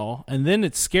fun and all. And then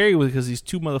it's scary because these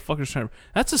two motherfuckers trying to...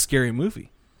 That's a scary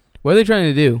movie. What are they trying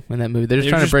to do in that movie? They're just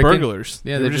trying to break burglars.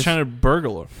 Yeah, they're just trying to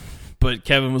burglar. But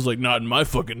Kevin was like, not in my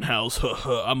fucking house.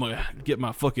 I'm going to get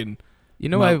my fucking... You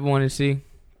know what I want to see?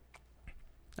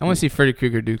 I want to see Freddy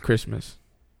Krueger do Christmas.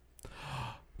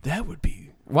 That would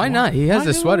be... Why not? He has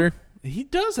a sweater. He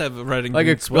does have a red and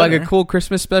green sweater. Like a cool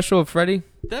Christmas special of Freddy.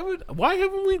 Why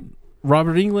haven't we...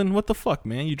 Robert Englund, what the fuck,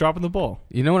 man? You dropping the ball.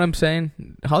 You know what I'm saying?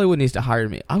 Hollywood needs to hire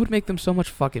me. I would make them so much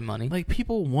fucking money. Like,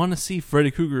 people want to see Freddy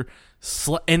Krueger...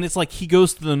 and it's like he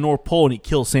goes to the North Pole and he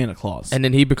kills Santa Claus. And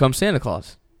then he becomes Santa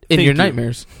Claus. In your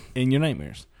nightmares.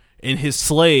 And his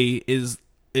sleigh is...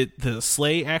 the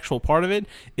sleigh actual part of it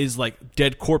is like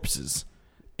dead corpses.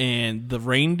 And the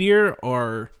reindeer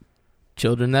are...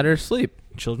 Children that are asleep.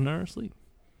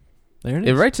 There it is.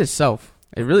 It writes itself.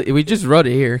 We just wrote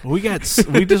it here. We just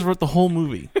wrote the whole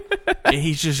movie. And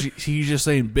he's just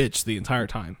saying bitch the entire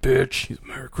time. Bitch. He's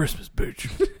Merry Christmas, bitch.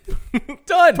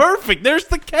 Done. Perfect. There's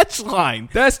the catch line.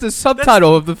 That's the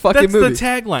subtitle of the fucking movie. That's the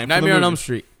tagline. Nightmare on Elm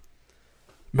Street.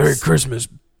 Merry Christmas,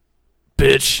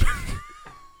 bitch.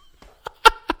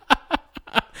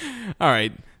 All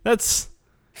right.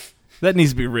 That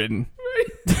needs to be written.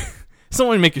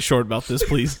 Someone make a short about this,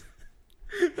 please.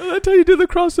 That's how you do the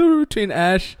crossover between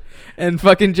Ash and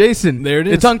fucking Jason. There it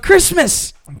is. It's on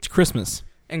Christmas. It's Christmas.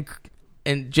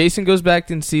 And Jason goes back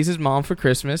and sees his mom for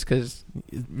Christmas because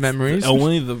memories.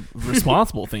 Only the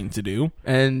responsible thing to do.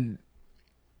 And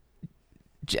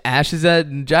Ash is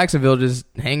at Jacksonville just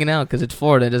hanging out because it's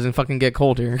Florida. It doesn't fucking get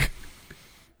cold here.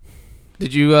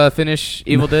 Did you finish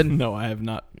Evil Dead? No, I have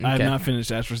not. Okay. I have not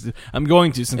finished Ash vs. I'm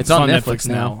going to since it's on Netflix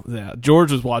now. Yeah,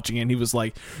 George was watching it and he was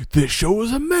like, "This show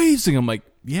is amazing." I'm like,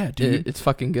 "Yeah, dude, it's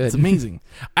fucking good. It's amazing."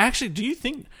 Actually, do you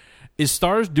think is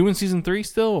Starz doing season 3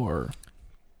 still, or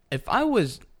if I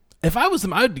was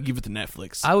them, I would give it to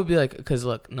Netflix. I would be like, because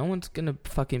look, no one's gonna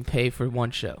fucking pay for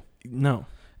one show. No,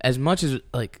 as much as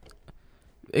like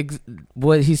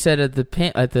what he said at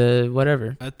the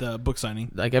whatever at the book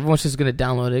signing. Like everyone's just gonna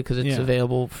download it because it's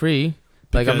available free.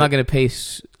 Like I'm not gonna pay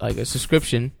like a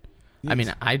subscription. Yes. I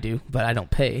mean, I do, but I don't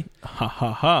pay. Ha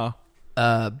ha ha.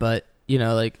 But you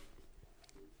know, like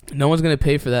no one's gonna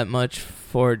pay for that much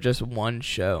for just one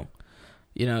show.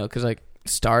 You know, because like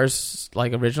Starz,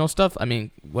 like original stuff. I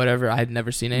mean, whatever. I had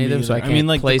never seen any of them, so I can't. I mean,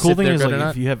 like place the cool if thing they're is, good like or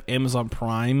if you have Amazon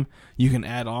Prime, you can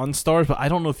add on Starz, but I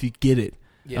don't know if you get it.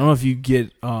 Yeah. I don't know if you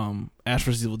get Ash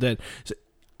vs. Evil Dead. So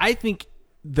I think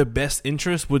the best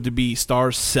interest would be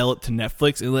Starz sell it to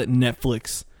Netflix and let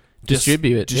Netflix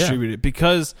distribute it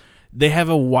because they have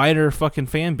a wider fucking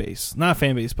fan base. Not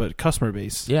fan base, but customer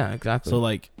base. Yeah, exactly. So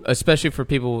like, especially for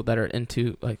people that are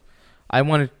into like, I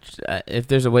want to. If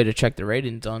there's a way to check the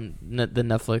ratings on the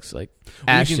Netflix like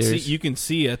Ash series, you can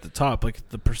see at the top like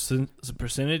the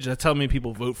percentage. That's how many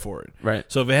people vote for it. Right.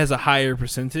 So if it has a higher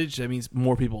percentage, that means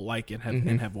more people like it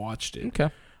and have watched it. Okay.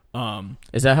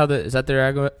 Is that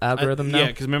their algorithm now? Yeah,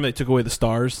 because remember they took away the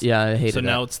stars. Yeah, I hated So that.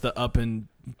 now it's the up,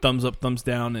 thumbs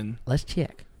down, and let's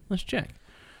check.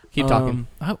 Keep talking.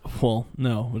 Well,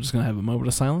 no, we're just gonna have a moment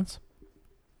of silence.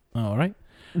 All right.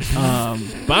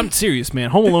 But I'm serious,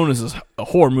 man. Home Alone is a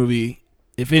horror movie,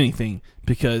 if anything,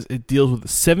 because it deals with a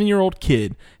 7-year-old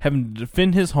kid having to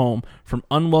defend his home from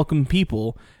unwelcome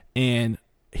people, and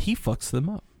he fucks them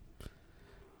up.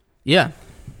 Yeah,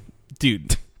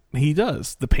 dude, he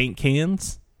does. The paint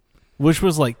cans, which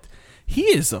was like, he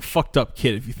is a fucked up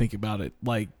kid if you think about it.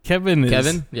 Like Kevin,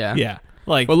 yeah.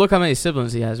 Like, well, look how many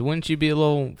siblings he has. Wouldn't you be a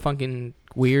little fucking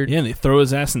weird? Yeah, and they throw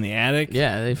his ass in the attic.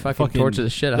 Yeah, they fucking torture the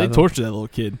shit out of him. They torture that little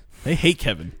kid. They hate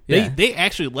Kevin. Yeah. They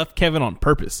actually left Kevin on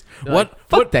purpose. What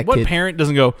kid. Parent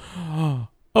doesn't go, oh,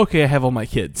 okay, I have all my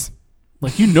kids.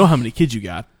 Like, you know how many kids you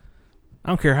got. I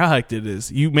don't care how hectic it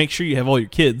is. You make sure you have all your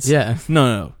kids. Yeah.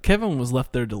 No. Kevin was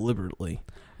left there deliberately.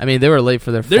 I mean, they were late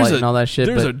for their flight and all that shit.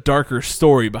 There's a darker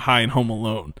story behind Home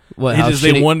Alone. What?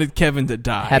 They wanted Kevin to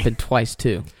die. Happened twice,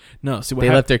 too. No, see what they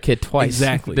happened? left their kid twice.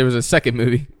 Exactly. There was a second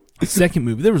movie.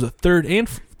 There was a third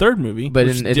movie, but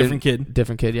different kid.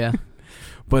 Different kid, yeah.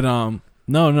 But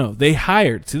no, they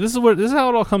hired. See, this is how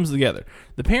it all comes together.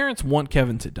 The parents want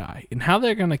Kevin to die, and how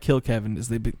they're gonna kill Kevin is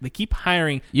they keep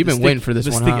hiring. You've been waiting for this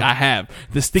one, huh? I have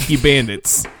the sticky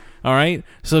bandits. All right,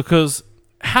 so because.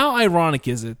 How ironic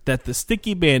is it that the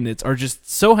Sticky Bandits are just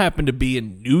so happen to be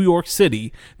in New York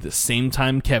City the same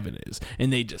time Kevin is,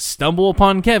 and they just stumble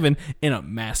upon Kevin in a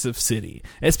massive city?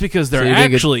 It's because they're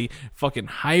actually fucking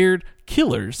hired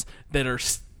killers that are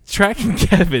tracking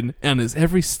Kevin on his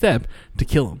every step to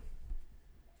kill him.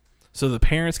 So the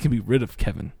parents can be rid of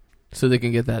Kevin. So they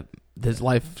can get his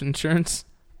life insurance?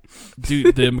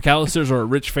 Dude, the McAllisters are a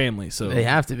rich family, so... They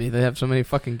have to be. They have so many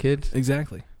fucking kids.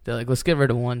 Exactly. They're like, let's get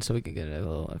rid of one so we can get a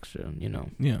little extra,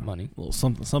 money. A little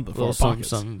something for our pockets.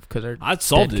 Something, because they're I'd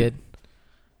solved dead kid.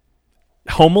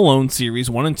 Home Alone series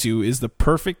 1 and 2 is the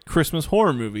perfect Christmas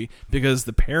horror movie because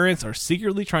the parents are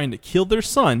secretly trying to kill their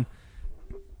son.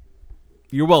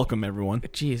 You're welcome, everyone.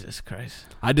 Jesus Christ.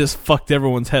 I just fucked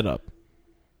everyone's head up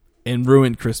and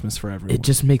ruined Christmas for everyone. It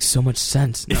just makes so much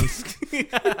sense.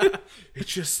 It's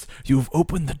just, you've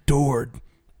opened the door,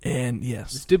 and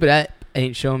yes. Stupid app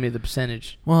ain't showing me the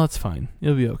percentage. Well, it's fine.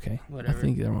 It'll be okay. Whatever. I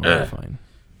think everyone will be fine.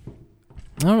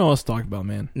 I don't know what to talk about,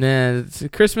 man. Nah,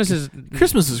 Christmas is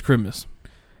Christmas.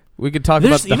 We could talk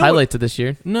about the highlights of this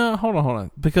year. No, hold on.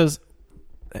 Because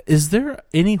is there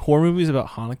any horror movies about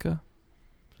Hanukkah?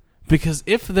 Because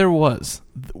if there was,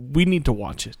 we need to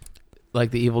watch it.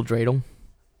 Like the evil dreidel?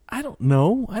 I don't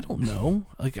know.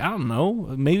 Like, I don't know.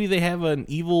 Maybe they have an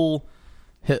evil,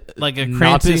 like a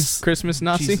Nazi, Krampus Christmas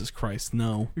Nazi. Jesus Christ,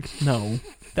 no.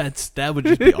 That would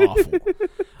just be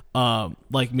awful.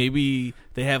 Like maybe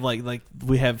they have like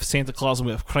we have Santa Claus and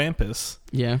we have Krampus.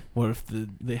 Yeah. What if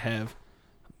they have,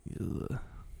 I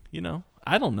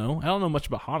don't know. I don't know much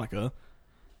about Hanukkah.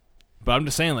 But I'm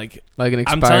just saying, like an expired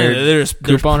I'm telling you, there's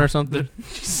coupon or something.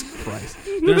 Jesus Christ,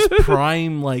 there's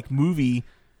prime like movie.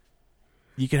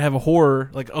 You could have a horror,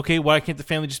 like, okay, why can't the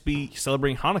family just be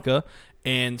celebrating Hanukkah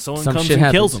and someone comes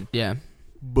and kills them? Yeah.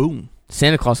 Boom.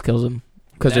 Santa Claus kills them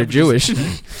because they're Jewish.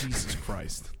 Jesus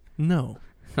Christ. No.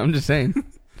 I'm just saying.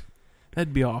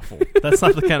 That'd be awful. That's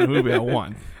not the kind of movie I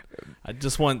want. I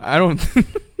just want... I don't...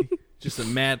 just a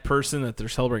mad person that they're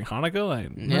celebrating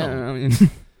Hanukkah?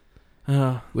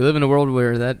 We live in a world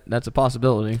where that's a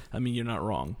possibility. I mean, you're not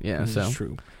wrong. Yeah, this is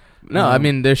true. No, I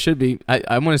mean, there should be...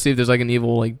 I want to see if there's like an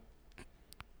evil, like,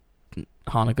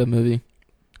 Hanukkah movie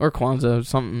or Kwanzaa or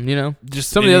something,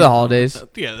 just some of the other holidays.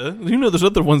 There's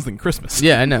other ones than Christmas.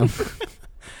 Yeah, I know.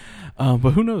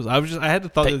 But who knows? I had the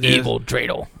thought the evil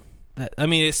dreidel. I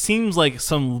mean, it seems like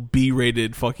some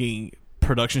B-rated fucking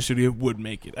production studio would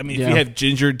make it. I mean, if you have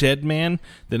Ginger Dead Man,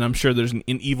 then I'm sure there's an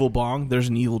Evil Bong. There's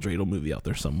an Evil Dreidel movie out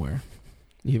there somewhere.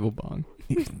 Evil Bong.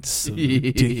 It's so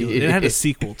ridiculous. It had a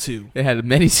sequel too. It had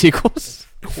many sequels.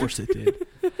 Of course it did.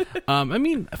 I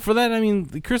mean, for that,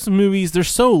 the Christmas movies, they're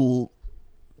so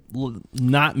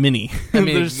not many. I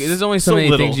mean, there's only so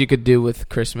many things you could do with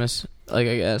Christmas. Like,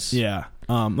 I guess. Yeah.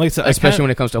 Like I said, especially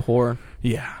when it comes to horror.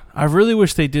 Yeah. I really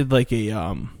wish they did like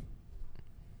a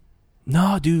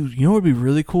no, dude, you know what would be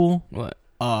really cool? What?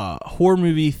 Horror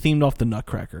movie themed off the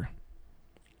Nutcracker.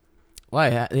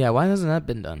 Why? Yeah, why hasn't that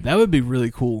been done? That would be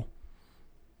really cool.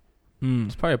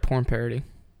 It's probably a porn parody.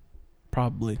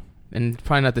 Probably. And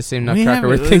probably not the same Nutcracker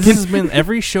we're thinking. This has been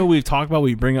every show we've talked about,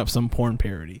 we bring up some porn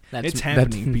parody. It's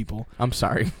happening, people. I'm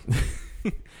sorry.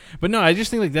 But no, I just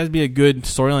think like that'd be a good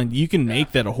storyline. You can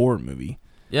make that a horror movie.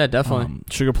 Yeah, definitely.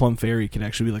 Sugar Plum Fairy can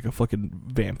actually be like a fucking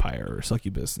vampire or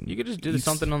succubus. And you could just do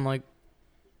something on like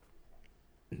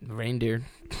reindeer.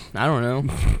 I don't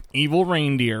know. Evil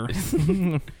reindeer.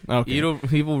 Okay.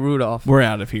 Evil Rudolph. We're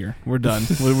out of here. We're done.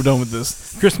 We're done with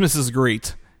this. Christmas is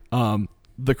great.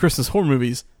 The Christmas horror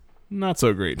movies, not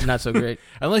so great. Not so great.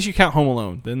 Unless you count Home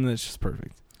Alone, then it's just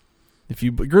perfect. If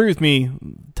you agree with me,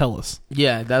 tell us.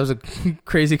 Yeah, that was a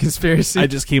crazy conspiracy. I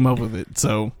just came up with it,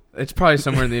 so it's probably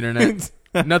somewhere in the internet.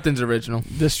 Nothing's original.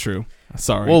 That's true.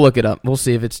 Sorry. We'll look it up. We'll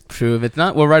see if it's true. If it's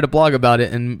not, we'll write a blog about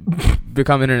it and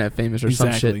become internet famous or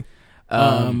some shit.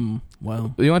 Well,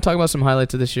 you want to talk about some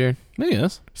highlights of this year?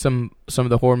 Yes. Some of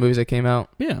the horror movies that came out.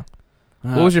 Yeah.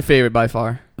 What was your favorite by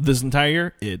far? This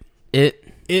entire year?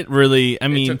 It really. I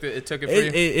mean, it took it for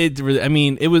you. It really. I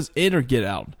mean, it was it or Get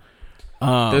Out.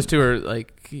 Those two are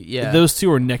like, yeah. Those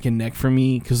two are neck and neck for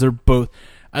me because they're both.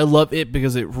 I love it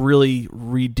because it really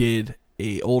redid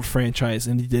a old franchise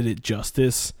and it did it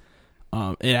justice.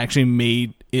 It actually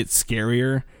made it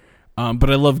scarier. But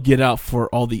I love Get Out for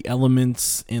all the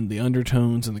elements and the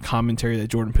undertones and the commentary that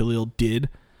Jordan Peele did.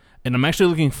 And I'm actually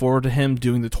looking forward to him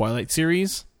doing the Twilight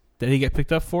series that he got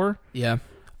picked up for. Yeah.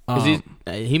 Because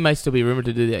he might still be rumored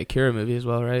to do the Akira movie as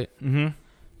well, right? Mm-hmm.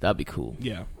 That'd be cool.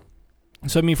 Yeah.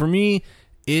 So, I mean, for me,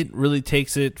 it really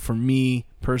takes it. For me,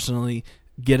 personally,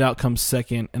 Get Out comes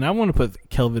second. And I want to put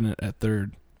Covenant at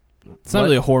third. It's not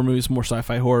really a horror movie. It's more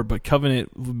sci-fi horror. But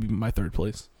Covenant would be my third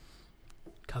place.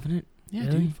 Covenant? Yeah,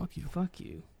 really? dude. Fuck you. Fuck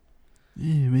you.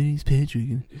 Yeah, my name's Patrick.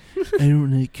 I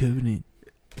don't like Covenant.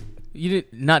 You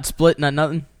did not Split, not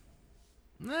nothing?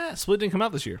 Nah, Split didn't come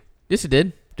out this year. Yes, it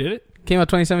did. Did it? Came out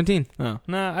 2017. Oh.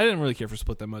 Nah, I didn't really care for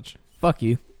Split that much. Fuck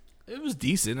you. It was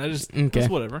decent. I just... Okay. It's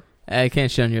whatever. I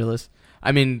can't show on your list.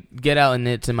 I mean, Get Out and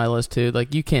It's in my list, too.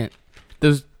 Like, you can't...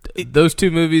 Those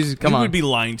two movies, come on. You would be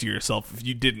lying to yourself if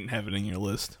you didn't have it in your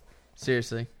list.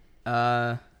 Seriously.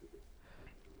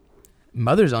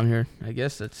 Mother's on here. I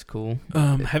guess that's cool.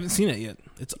 Haven't seen it yet.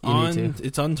 It's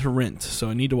on to rent, so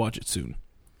I need to watch it soon.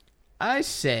 I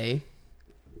say...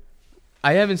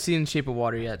 I haven't seen Shape of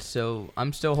Water yet, so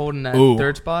I'm still holding that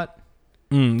third spot.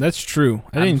 That's true.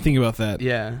 I didn't even think about that.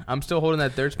 Yeah, I'm still holding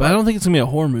that third spot. But I don't think it's going to be a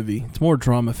horror movie. It's more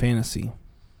drama fantasy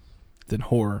than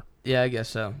horror. Yeah, I guess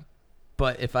so.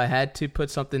 But if I had to put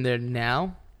something there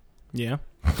now... Yeah.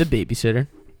 The Babysitter.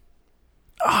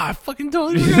 I fucking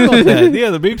totally forgot about that. Yeah,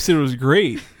 The Babysitter was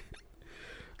great.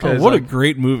 Oh, what a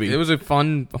great movie. It was a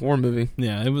fun horror movie.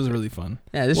 Yeah, it was really fun.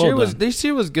 Yeah, this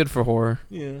year was good for horror.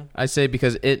 Yeah. I say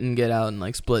because It and Get Out and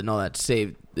like Split and all that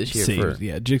saved this year.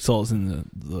 Yeah, Jigsaw's in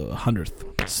the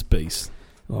 100th space.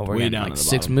 Well, we're getting like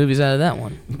 6 movies out of that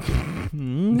one.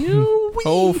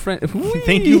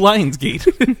 Thank you,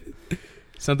 Lionsgate.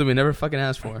 Something we never fucking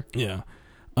asked for. Yeah.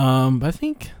 I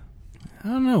think, I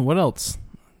don't know, what else?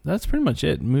 That's pretty much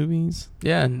it. Movies.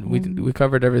 Yeah, and we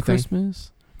covered everything.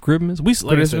 Christmas.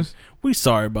 We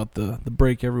sorry about the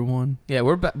break, everyone. Yeah,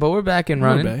 we're back, but we're back and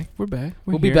running. We're back.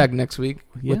 We'll be back next week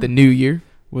with the new year.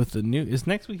 Is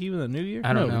next week even the new year?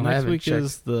 I don't know. Next week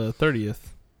is the 30th.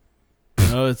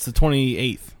 No, it's the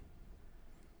 28th,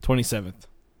 27th.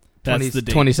 That's the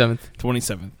date.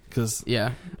 27th. Because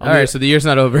all right. So the year's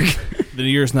not over. The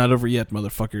year's not over yet,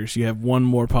 motherfuckers. You have one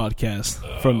more podcast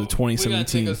from the 2017. We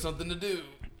gotta think of something to do.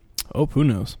 Oh, who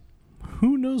knows?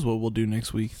 Who knows what we'll do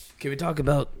next week? Can we talk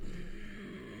about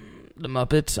the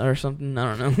Muppets or something?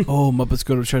 I don't know. Oh, Muppets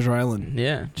Go to Treasure Island.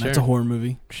 Yeah, sure. That's a horror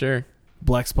movie. Sure.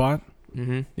 Black Spot.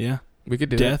 Mm-hmm. Yeah. We could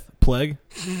do Death, plague,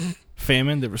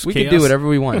 famine. There was chaos. We could do whatever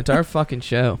we want. It's our fucking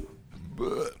show.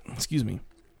 Excuse me.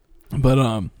 But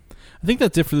I think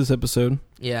that's it for this episode.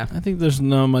 Yeah. I think there's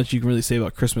not much you can really say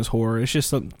about Christmas horror. It's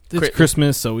just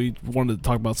Christmas, so we wanted to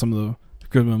talk about some of the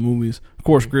Christmas movies. Of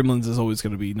course, Gremlins is always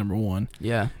going to be number one.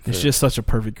 Yeah. It's just such a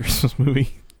perfect Christmas movie.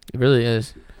 It really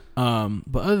is. But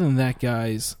other than that,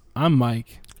 guys, I'm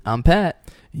Mike. I'm Pat.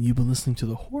 And you've been listening to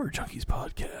the Horror Junkies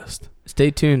podcast. Stay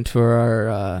tuned for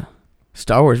our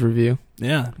Star Wars review.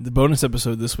 Yeah, the bonus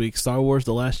episode this week, Star Wars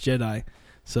The Last Jedi.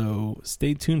 So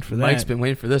stay tuned for that. Mike's been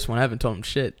waiting for this one. I haven't told him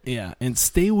shit. Yeah, and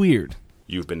stay weird.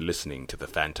 You've been listening to the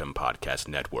Phantom Podcast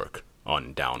Network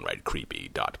on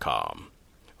DownrightCreepy.com.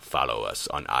 Follow us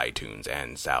on iTunes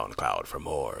and SoundCloud for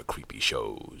more creepy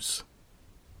shows.